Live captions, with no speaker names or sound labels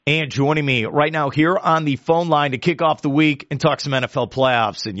And joining me right now here on the phone line to kick off the week and talk some NFL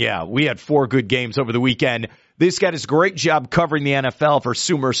playoffs. And yeah, we had 4 good games over the weekend. This guy does a great job covering the NFL for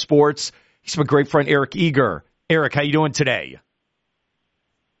SumerSports. He's my great friend, Eric Eager. Eric, how you doing today?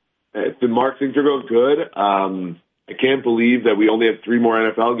 It's been Mark. Things are going good. I can't believe that we only have 3 more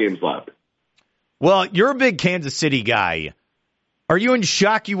NFL games left. Well, you're a big Kansas City guy. Are you in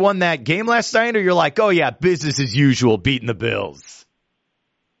shock you won that game last night, or you're like, oh yeah, business as usual, beating the Bills?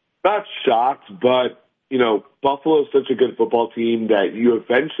 Not shocked, but, Buffalo is such a good football team that you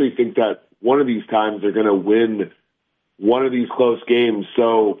eventually think that one of these times they're going to win one of these close games.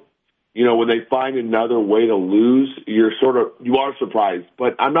 So, when they find another way to lose, you are surprised.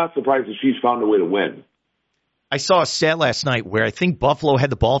 But I'm not surprised the Chiefs found a way to win. I saw a stat last night where I think Buffalo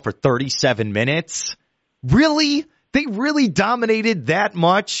had the ball for 37 minutes. Really? They really dominated that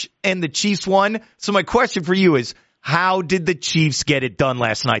much, and the Chiefs won? So my question for you is, how did the Chiefs get it done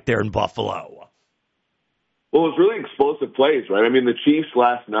last night there in Buffalo? Well, it was really explosive plays, right? I mean, the Chiefs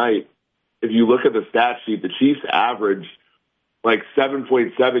last night, if you look at the stat sheet, the Chiefs averaged like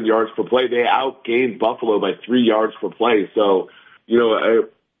 7.7 yards per play. They outgained Buffalo by 3 yards per play. So,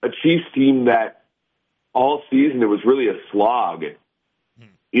 a Chiefs team that all season it was really a slog,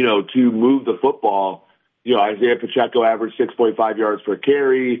 to move the football. Isaiah Pacheco averaged 6.5 yards per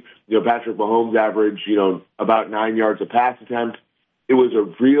carry. Patrick Mahomes averaged, about 9 yards a pass attempt. It was a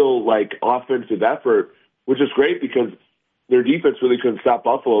real, offensive effort, which is great because their defense really couldn't stop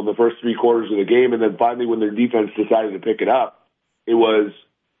Buffalo in the first 3 quarters of the game. And then finally, when their defense decided to pick it up, it was,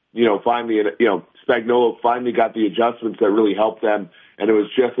 finally, Spagnuolo finally got the adjustments that really helped them. And it was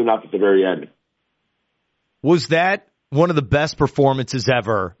just enough at the very end. Was that one of the best performances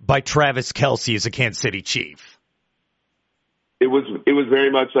ever by Travis Kelce as a Kansas City Chief? It was very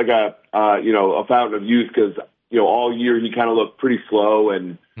much like a fountain of youth because, all year he kind of looked pretty slow.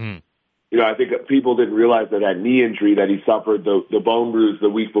 And, I think people didn't realize that knee injury that he suffered, the bone bruise the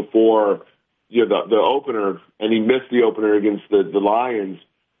week before, the opener, and he missed the opener against the Lions,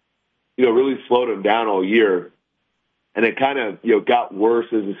 really slowed him down all year. And it kind of, got worse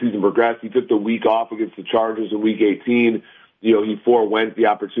as the season progressed. He took the week off against the Chargers in Week 18. He forewent the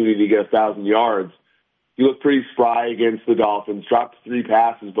opportunity to get 1,000 yards. He looked pretty spry against the Dolphins, dropped 3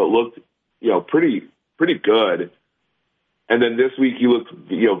 passes, but looked, pretty good. And then this week he looked,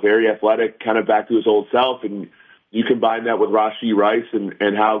 very athletic, kind of back to his old self. And you combine that with Rashee Rice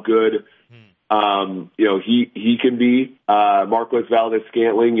and how good, he can be. Marquez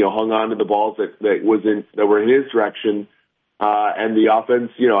Valdes-Scantling, hung on to the balls that were in his direction. And the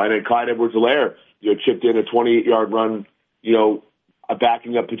offense, and then Clyde Edwards-Helaire, chipped in a 28-yard run,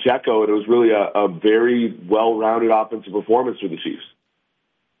 backing up Pacheco. And it was really a very well-rounded offensive performance for the Chiefs.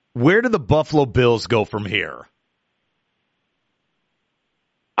 Where do the Buffalo Bills go from here?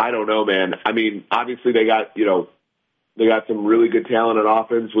 I don't know, man. I mean, obviously they got some really good talent on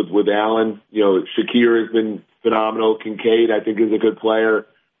offense with Allen. Shakir has been phenomenal. Kincaid, I think, is a good player.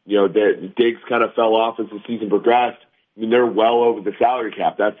 Diggs kind of fell off as the season progressed. I mean, they're well over the salary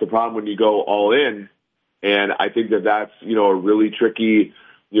cap. That's the problem when you go all in. And I think that's, a really tricky,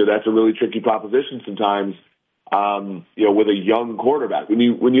 that's a really tricky proposition sometimes, with a young quarterback. When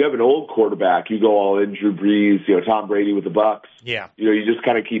you have an old quarterback, you go all in, Drew Brees, Tom Brady with the Bucs. Yeah. You just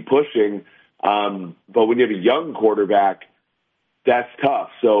kind of keep pushing. But when you have a young quarterback, that's tough.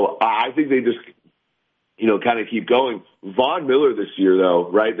 So I think they just, kind of keep going. Von Miller this year, though,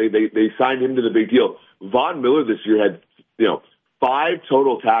 right? They signed him to the big deal. Von Miller this year had, 3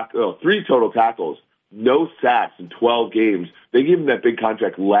 total tackles, no sacks in 12 games. They gave him that big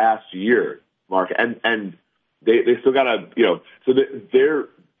contract last year, Mark, and they still got to, so they're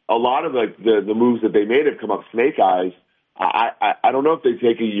a lot of the moves that they made have come up snake eyes. I don't know if they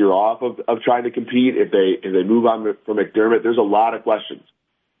take a year off of trying to compete, if they move on from McDermott. There's a lot of questions.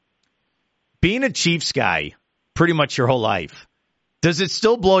 Being a Chiefs guy pretty much your whole life, does it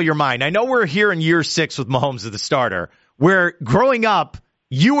still blow your mind? I know we're here in year 6 with Mahomes as the starter, where growing up,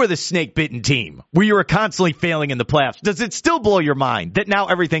 you were the snake-bitten team, where you were constantly failing in the playoffs. Does it still blow your mind that now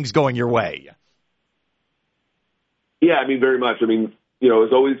everything's going your way? Yeah, I mean, very much. I mean,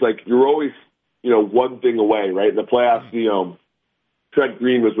 it's always you're always, one thing away, right? In the playoffs, Trent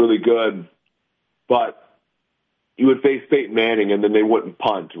Green was really good, but you would face Peyton Manning and then they wouldn't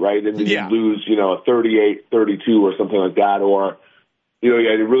punt, right? And then you'd lose, 38-32 or something like that. Or, you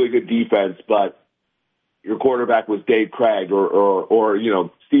had a really good defense, but your quarterback was Dave Craig or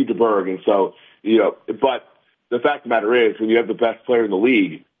Steve DeBerg. And so, but the fact of the matter is, when you have the best player in the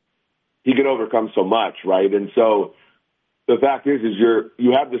league, he can overcome so much, right? And so the fact is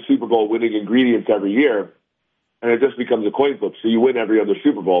you have the Super Bowl winning ingredients every year, and it just becomes a coin flip. So you win every other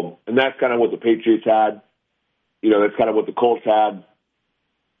Super Bowl. And that's kind of what the Patriots had. That's kind of what the Colts had.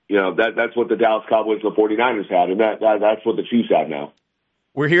 That's what the Dallas Cowboys and the 49ers had. And that's what the Chiefs have now.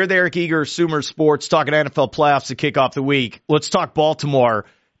 We're here with Eric Eager-SumerSports, talking NFL playoffs to kick off the week. Let's talk Baltimore.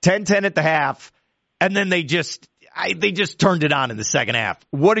 10-10 at the half, and then they just turned it on in the second half.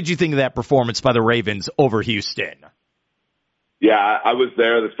 What did you think of that performance by the Ravens over Houston? Yeah, I was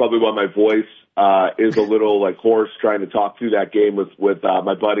there. That's probably why my voice is a little hoarse trying to talk through that game with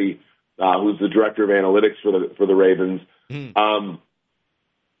my buddy, who's the director of analytics for the Ravens.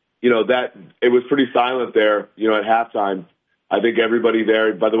 That it was pretty silent there, at halftime. I think everybody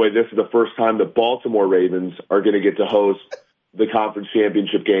there, by the way, this is the first time the Baltimore Ravens are going to get to host the conference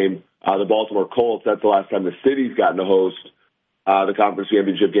championship game. The Baltimore Colts, that's the last time the city's gotten to host the conference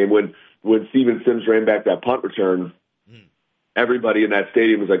championship game. When Steven Sims ran back that punt return, everybody in that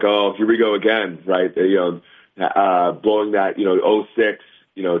stadium was like, oh, here we go again, right? Blowing that, 06,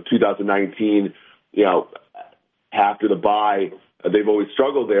 2019, after the bye, they've always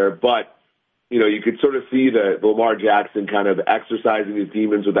struggled there. But, you could sort of see the Lamar Jackson kind of exercising his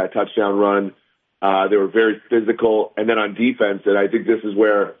demons with that touchdown run. They were very physical. And then on defense, and I think this is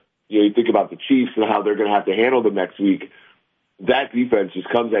where, you think about the Chiefs and how they're going to have to handle them next week. That defense just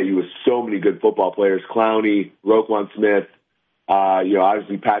comes at you with so many good football players. Clowney, Roquan Smith,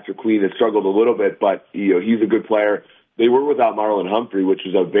 obviously Patrick Queen has struggled a little bit, but, he's a good player. They were without Marlon Humphrey, which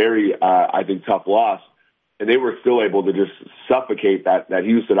is a very, I think, tough loss. And they were still able to just suffocate that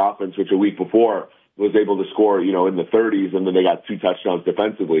Houston offense, which a week before was able to score, in the 30s, and then they got 2 touchdowns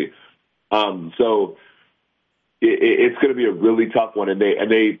defensively. So it's going to be a really tough one. And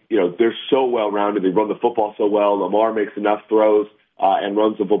they they're so well-rounded. They run the football so well. Lamar makes enough throws and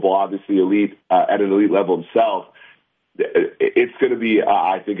runs the football, obviously, elite at an elite level himself. It's going to be,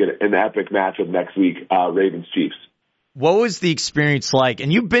 I think, an epic matchup next week, Ravens-Chiefs. What was the experience like?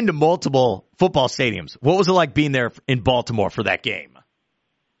 And you've been to multiple football stadiums. What was it like being there in Baltimore for that game?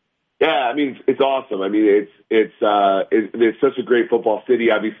 Yeah, I mean, it's awesome. I mean, it's such a great football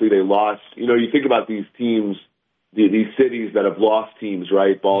city. Obviously, they lost. You think about these teams, these cities that have lost teams,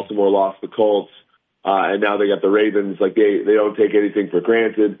 right? Baltimore lost the Colts, and now they got the Ravens. They don't take anything for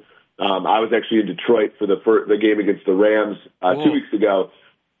granted. I was actually in Detroit for the game against the Rams 2 weeks ago.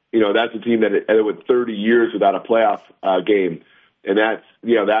 That's a team that went 30 years without a playoff game. And that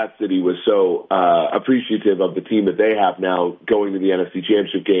city was so appreciative of the team that they have now going to the NFC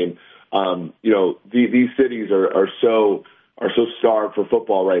Championship game. These cities are so starved for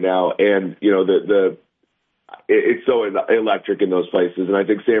football right now, and it's so electric in those places. And I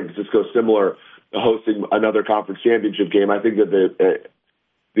think San Francisco is similar, hosting another conference championship game. I think that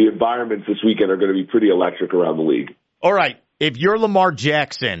the environments this weekend are going to be pretty electric around the league. All right. If you're Lamar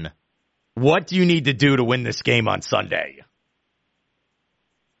Jackson, what do you need to do to win this game on Sunday?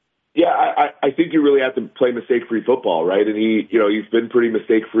 Yeah, I think you really have to play mistake-free football, right? And he's been pretty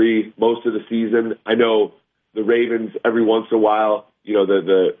mistake-free most of the season. I know the Ravens every once in a while,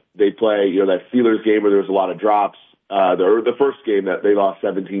 they play, that Steelers game where there was a lot of drops. The first game that they lost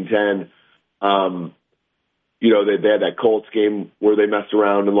 17-10. They had that Colts game where they messed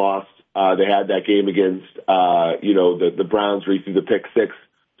around and lost. They had that game against, the Browns where he threw the pick 6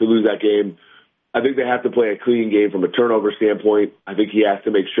 to lose that game. I think they have to play a clean game from a turnover standpoint. I think he has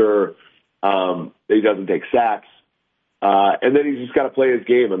to make sure that he doesn't take sacks. And then he's just got to play his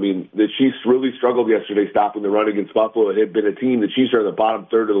game. I mean, the Chiefs really struggled yesterday stopping the run against Buffalo. It had been a team, the Chiefs are in the bottom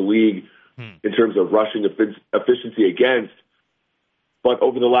third of the league in terms of rushing efficiency against. But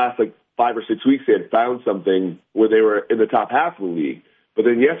over the last 5 or 6 weeks, they had found something where they were in the top half of the league. But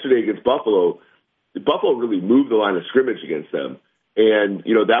then yesterday against Buffalo really moved the line of scrimmage against them. And,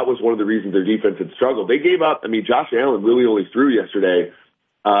 that was one of the reasons their defense had struggled. They gave up. I mean, Josh Allen really only threw yesterday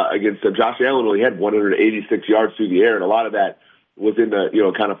against them. Josh Allen only had 186 yards through the air, and a lot of that was in the,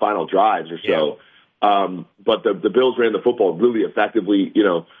 kind of final drives or so. Yeah. But the Bills ran the football really effectively,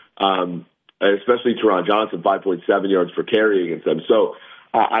 especially Teron Johnson, 5.7 yards per carry against them. So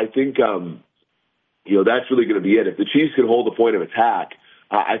I think, that's really going to be it. If the Chiefs can hold the point of attack,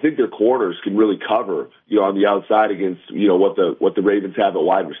 I think their corners can really cover, on the outside against, what the Ravens have at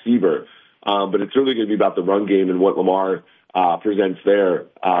wide receiver. But it's really going to be about the run game and what Lamar presents there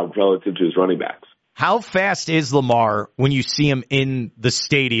relative to his running backs. How fast is Lamar when you see him in the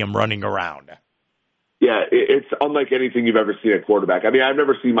stadium running around? Yeah, it's unlike anything you've ever seen at quarterback. I mean, I've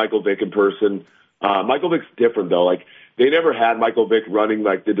never seen Michael Vick in person. Michael Vick's different, though. They never had Michael Vick running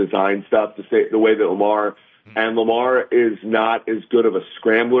the design stuff the way that Lamar. And Lamar is not as good of a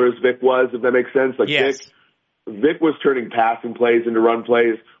scrambler as Vick was, if that makes sense. Yes. Vic was turning passing plays into run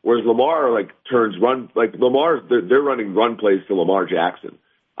plays, whereas Lamar turns run they're running run plays to Lamar Jackson,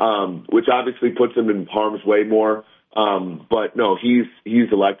 which obviously puts him in harm's way more. But no, he's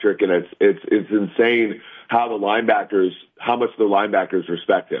electric, and it's insane how much the linebackers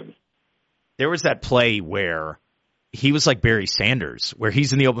respect him. There was that play where he was like Barry Sanders, where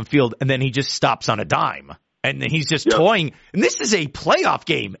he's in the open field and then he just stops on a dime. And then he's just toying. And this is a playoff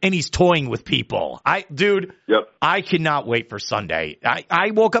game, and he's toying with people. I cannot wait for Sunday.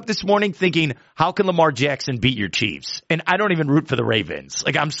 I woke up this morning thinking, how can Lamar Jackson beat your Chiefs? And I don't even root for the Ravens.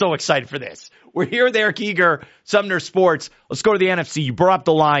 I'm so excited for this. We're here with Eric Eager, Sumner Sports. Let's go to the NFC. You brought up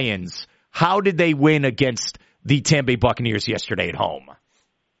the Lions. How did they win against the Tampa Bay Buccaneers yesterday at home?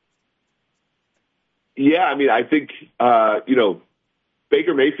 Yeah, I think,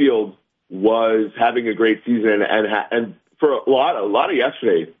 Baker Mayfield was having a great season and for a lot of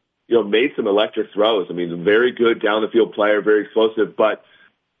yesterday, made some electric throws. Very good down the field player, very explosive. But,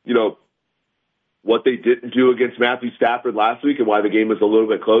 what they didn't do against Matthew Stafford last week and why the game was a little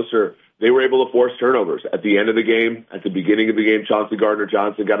bit closer, they were able to force turnovers at the end of the game. At the beginning of the game, Chauncey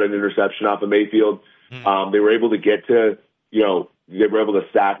Gardner-Johnson got an interception off of Mayfield. They were able to get to, they were able to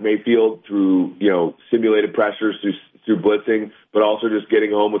sack Mayfield through, simulated pressures, through blitzing, but also just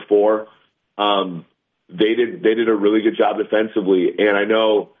getting home with 4. They did a really good job defensively, and I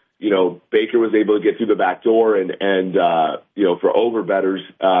know Baker was able to get through the back door, and for over bettors,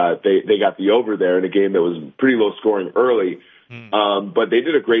 they got the over there in a game that was pretty low scoring early, but they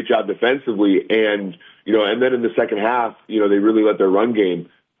did a great job defensively, and then in the second half, they really let their run game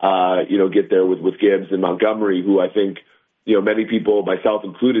get there with Gibbs and Montgomery, who I think many people, myself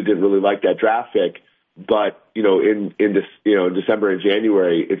included, didn't really like that draft pick. But, in December and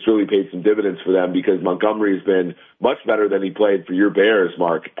January, it's really paid some dividends for them because Montgomery has been much better than he played for your Bears,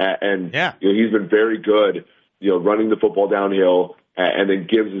 Mark. And he's been very good, running the football downhill. And then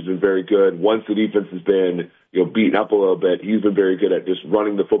Gibbs has been very good. Once the defense has been, beaten up a little bit, he's been very good at just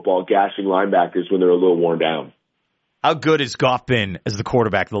running the football, gashing linebackers when they're a little worn down. How good has Goff been as the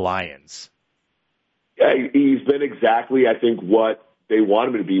quarterback of the Lions? Yeah, he's been exactly, I think, what they want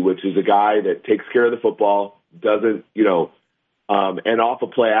him to be, which is a guy that takes care of the football, doesn't, and off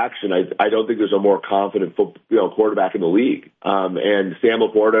of play action. I don't think there's a more confident quarterback in the league. And Sam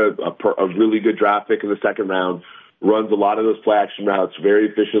Laporta, a really good draft pick in the second round, runs a lot of those play action routes very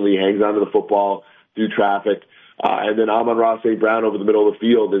efficiently, hangs onto the football through traffic. And then Amon-Ra St. Brown over the middle of the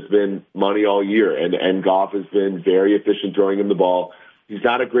field has been money all year, and Goff has been very efficient throwing him the ball. He's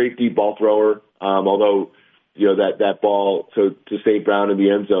not a great deep ball thrower, although that ball to St. Brown in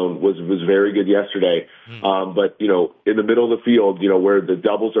the end zone was very good yesterday. But, in the middle of the field, where the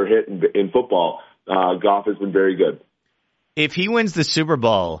doubles are hit in football, Goff has been very good. If he wins the Super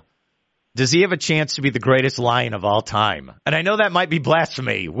Bowl, does he have a chance to be the greatest Lion of all time? And I know that might be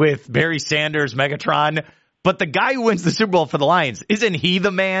blasphemy with Barry Sanders, Megatron, but the guy who wins the Super Bowl for the Lions, isn't he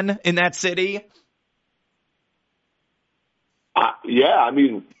the man in that city? Yeah,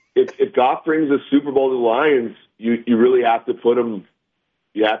 if Goff brings the Super Bowl to the Lions, you really have to put him.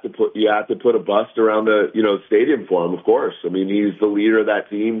 You have to put a bust around the stadium for him. Of course, he's the leader of that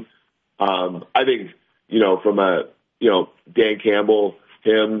team. I think from Dan Campbell,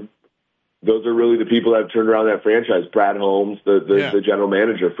 him, those are really the people that have turned around that franchise. Brad Holmes, the general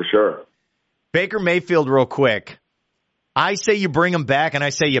manager, for sure. Baker Mayfield, real quick. I say you bring him back, and I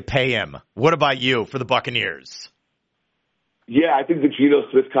say you pay him. What about you for the Buccaneers? Yeah, I think the Geno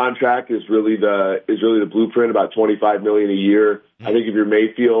Smith contract is really the blueprint, about $25 million a year. I think if you're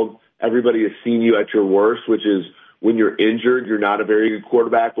Mayfield, everybody has seen you at your worst, which is when you're injured, you're not a very good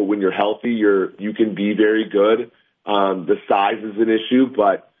quarterback, but when you're healthy, you can be very good. The size is an issue,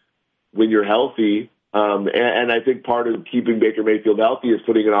 but when you're healthy, and I think part of keeping Baker Mayfield healthy is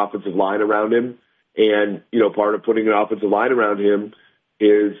putting an offensive line around him, and part of putting an offensive line around him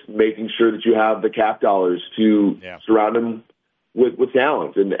is making sure that you have the cap dollars to surround him with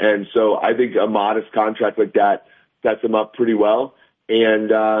talent. And so I think a modest contract like that sets him up pretty well. And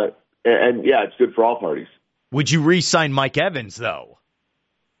yeah, it's good for all parties. Would you re-sign Mike Evans, though?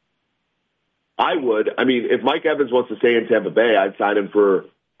 I would. If Mike Evans wants to stay in Tampa Bay, I'd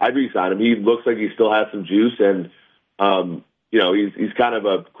re-sign him. He looks like he still has some juice, and he's kind of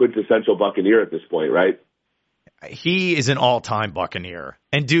a quintessential Buccaneer at this point, right? He is an all-time Buccaneer.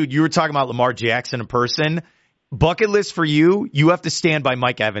 And, dude, you were talking about Lamar Jackson in person. Bucket list for you, you have to stand by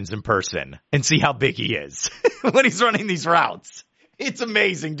Mike Evans in person and see how big he is when he's running these routes. It's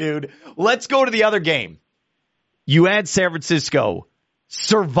amazing, dude. Let's go to the other game. You had San Francisco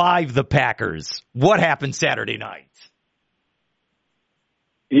survive the Packers. What happened Saturday night?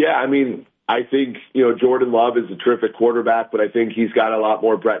 Yeah, I think, Jordan Love is a terrific quarterback, but I think he's got a lot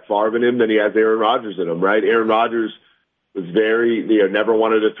more Brett Favre in him than he has Aaron Rodgers in him, right? Aaron Rodgers was never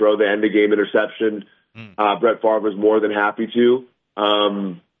wanted to throw the end-of-game interception. Brett Favre was more than happy to.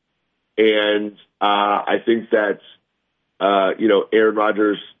 And I think that, Aaron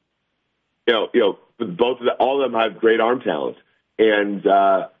Rodgers, all of them have great arm talent. And,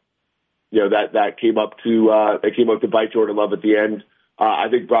 that came up to bite Jordan Love at the end. I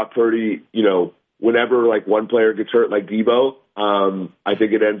think Brock Purdy, whenever like one player gets hurt, like Debo, I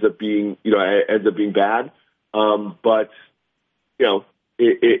think it ends up being bad. But he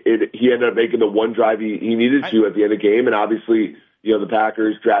ended up making the one drive he needed to at the end of the game, and obviously, the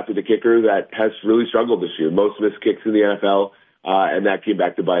Packers drafted a kicker that has really struggled this year, most missed kicks in the NFL, and that came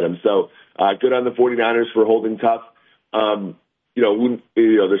back to bite him. So good on the 49ers for holding tough. They're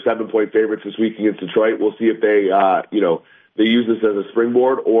 7-point favorites this week against Detroit. We'll see if they use this as a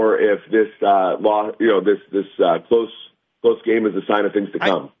springboard, or if this close game is a sign of things to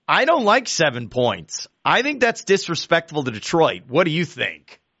come. I don't like 7 points. I think that's disrespectful to Detroit. What do you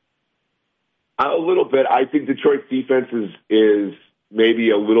think? A little bit. I think Detroit's defense is maybe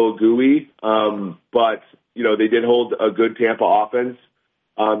a little gooey, but they did hold a good Tampa offense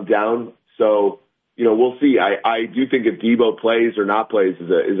down. So we'll see. I do think if Debo plays or not plays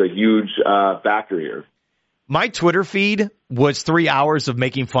is a huge factor here. My Twitter feed was 3 hours of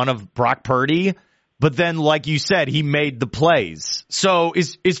making fun of Brock Purdy, but then, like you said, he made the plays. So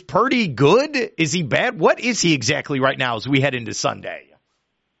is Purdy good? Is he bad? What is he exactly right now as we head into Sunday?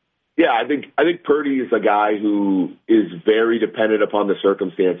 Yeah, I think Purdy is a guy who is very dependent upon the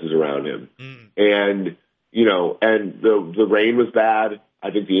circumstances around him. And, and the rain was bad. I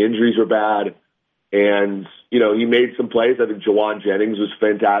think the injuries were bad. And, he made some plays. I think Jawan Jennings was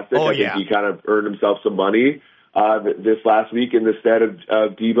fantastic. I think he kind of earned himself some money this last week in the stead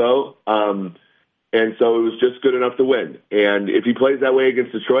of Debo. And so it was just good enough to win. And if he plays that way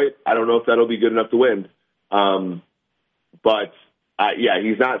against Detroit, I don't know if that'll be good enough to win. But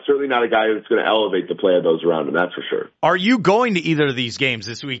he's certainly not a guy that's going to elevate the play of those around him. That's for sure. Are you going to either of these games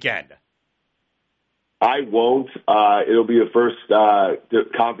this weekend? I won't. It'll be the first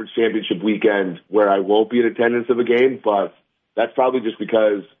conference championship weekend where I won't be in attendance of a game, but that's probably just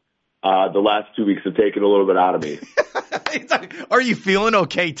because the last 2 weeks have taken a little bit out of me. Are you feeling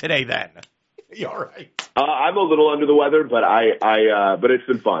okay today then? You all right? I'm a little under the weather, but but it's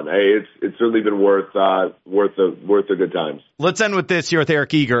been fun. It's certainly been worth the good times. Let's end with this here with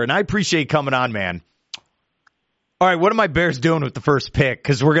Eric Eager, and I appreciate coming on, man. All right, what are my Bears doing with the first pick?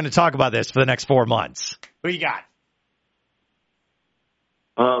 Because we're going to talk about this for the next 4 months. Who you got?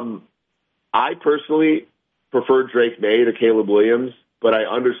 I personally prefer Drake May to Caleb Williams, but I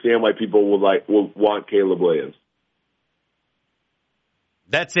understand why people will want Caleb Williams.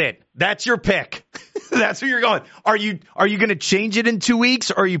 That's it. That's your pick. That's where you're going. Are you going to change it in 2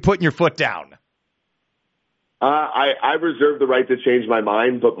 weeks, or are you putting your foot down? I reserve the right to change my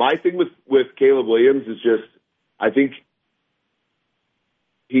mind, but my thing with Caleb Williams is just, I think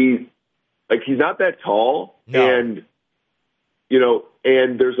he's not that tall, no. And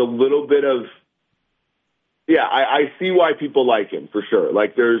and there's a little bit of, I see why people like him for sure.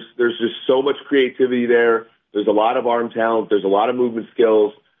 Like there's just so much creativity there. There's a lot of arm talent. There's a lot of movement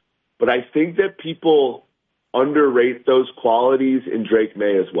skills, but I think that people underrate those qualities in Drake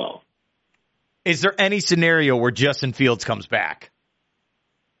May as well. Is there any scenario where Justin Fields comes back?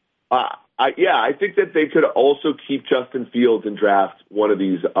 I think that they could also keep Justin Fields and draft one of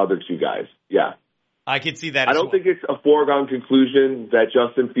these other two guys. Yeah. I can see that. I don't think it's a foregone conclusion that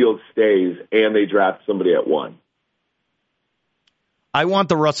Justin Fields stays and they draft somebody at 1. I want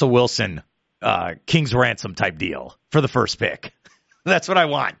the Russell Wilson King's ransom type deal for the first pick. That's what I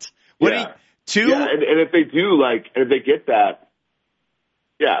want. Two? Yeah, and if they do, if they get that,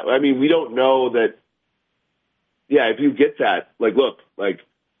 I mean, we don't know that. Yeah, if you get that,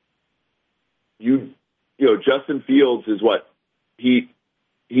 Justin Fields is what he's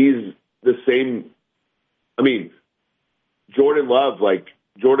the same. I mean, Jordan Love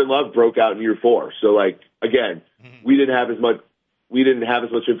broke out in year 4. So again, we didn't have as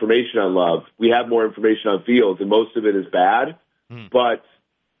much information on Love. We have more information on Fields, and most of it is bad. But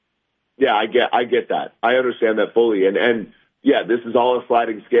yeah, I get that. I understand that fully. And yeah, this is all a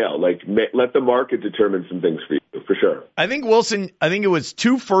sliding scale. Let the market determine some things for you, for sure. I think it was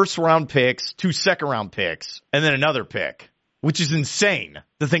 2 first-round picks, 2 second-round picks, and then another pick, which is insane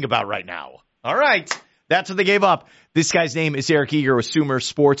to think about right now. All right. That's what they gave up. This guy's name is Eric Eager with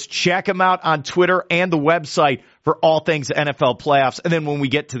SumerSports. Check him out on Twitter and the website for all things NFL playoffs. And then when we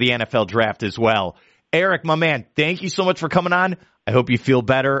get to the NFL draft as well, Eric, my man, thank you so much for coming on. I hope you feel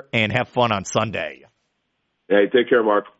better and have fun on Sunday. Hey, take care, Mark.